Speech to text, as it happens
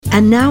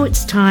And now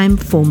it's time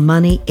for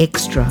Money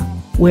Extra,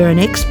 where an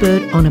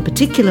expert on a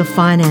particular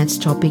finance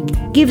topic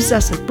gives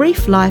us a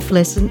brief life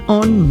lesson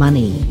on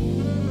money.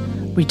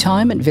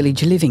 Retirement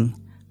Village Living,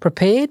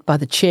 prepared by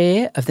the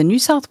Chair of the New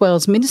South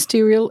Wales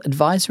Ministerial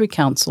Advisory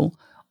Council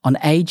on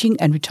Ageing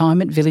and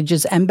Retirement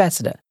Villages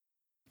Ambassador,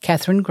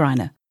 Catherine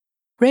Greiner.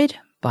 Read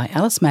by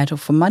Alice Mantle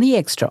for Money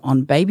Extra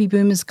on Baby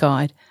Boomers'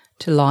 Guide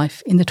to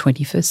Life in the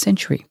 21st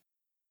Century.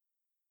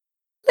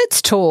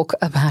 Let's talk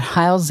about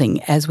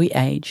housing as we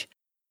age.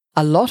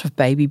 A lot of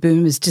baby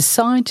boomers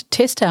decide to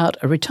test out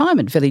a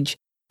retirement village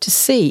to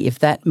see if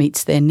that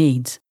meets their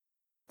needs.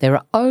 There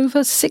are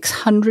over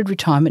 600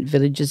 retirement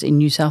villages in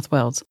New South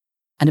Wales,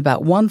 and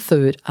about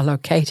 1/3 are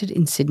located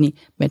in Sydney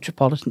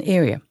metropolitan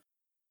area.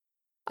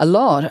 A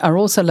lot are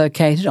also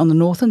located on the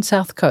north and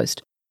south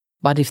coast,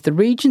 but if the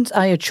regions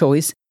are your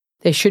choice,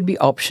 there should be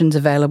options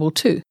available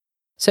too.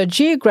 So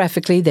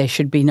geographically, there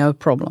should be no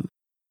problem.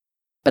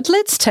 But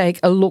let's take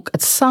a look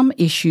at some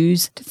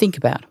issues to think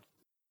about.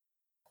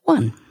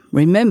 1.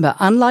 Remember,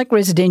 unlike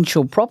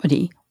residential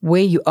property,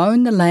 where you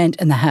own the land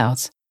and the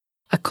house,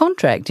 a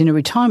contract in a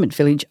retirement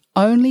village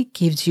only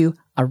gives you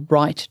a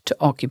right to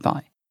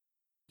occupy.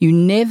 You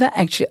never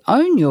actually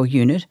own your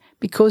unit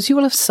because you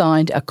will have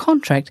signed a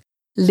contract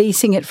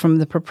leasing it from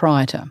the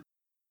proprietor.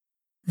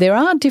 There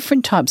are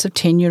different types of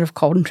tenure of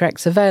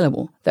contracts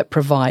available that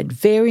provide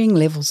varying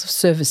levels of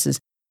services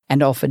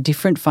and offer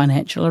different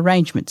financial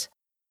arrangements.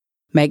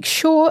 Make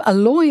sure a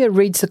lawyer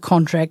reads the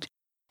contract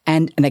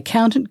and an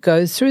accountant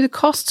goes through the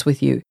costs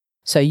with you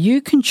so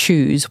you can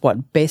choose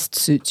what best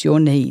suits your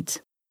needs.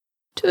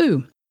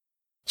 2.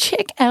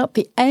 Check out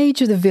the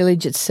age of the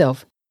village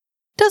itself.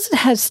 Does it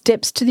have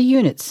steps to the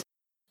units?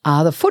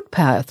 Are the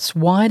footpaths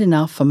wide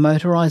enough for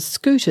motorised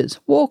scooters,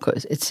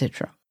 walkers,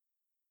 etc.?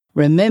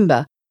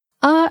 Remember,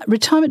 our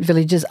retirement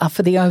villages are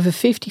for the over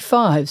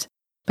 55s,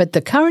 but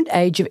the current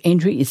age of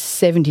entry is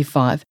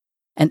 75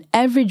 and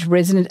average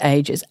resident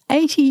age is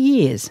 80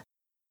 years.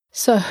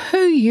 So who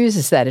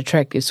uses that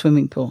attractive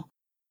swimming pool?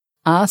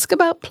 Ask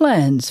about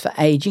plans for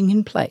ageing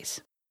in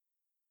place.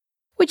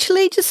 Which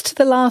leads us to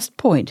the last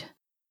point.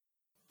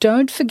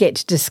 Don't forget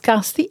to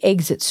discuss the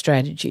exit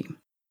strategy.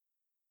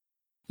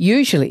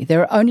 Usually there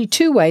are only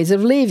 2 ways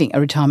of leaving a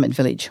retirement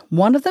village.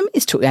 One of them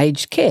is to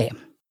aged care.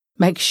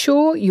 Make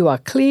sure you are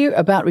clear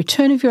about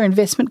return of your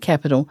investment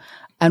capital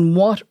and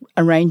what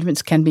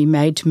arrangements can be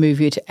made to move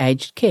you to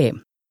aged care.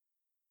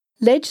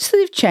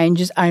 Legislative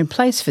changes are in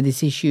place for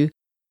this issue,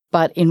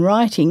 but in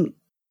writing,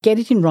 get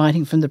it in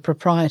writing from the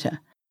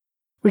proprietor.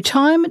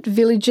 Retirement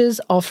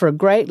villages offer a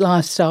great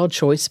lifestyle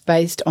choice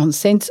based on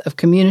sense of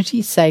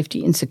community,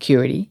 safety and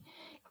security,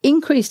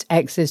 increased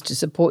access to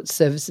support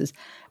services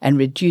and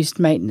reduced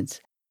maintenance.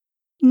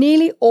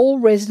 Nearly all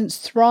residents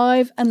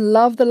thrive and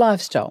love the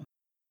lifestyle,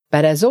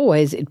 but as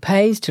always, it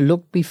pays to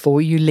look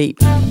before you leap.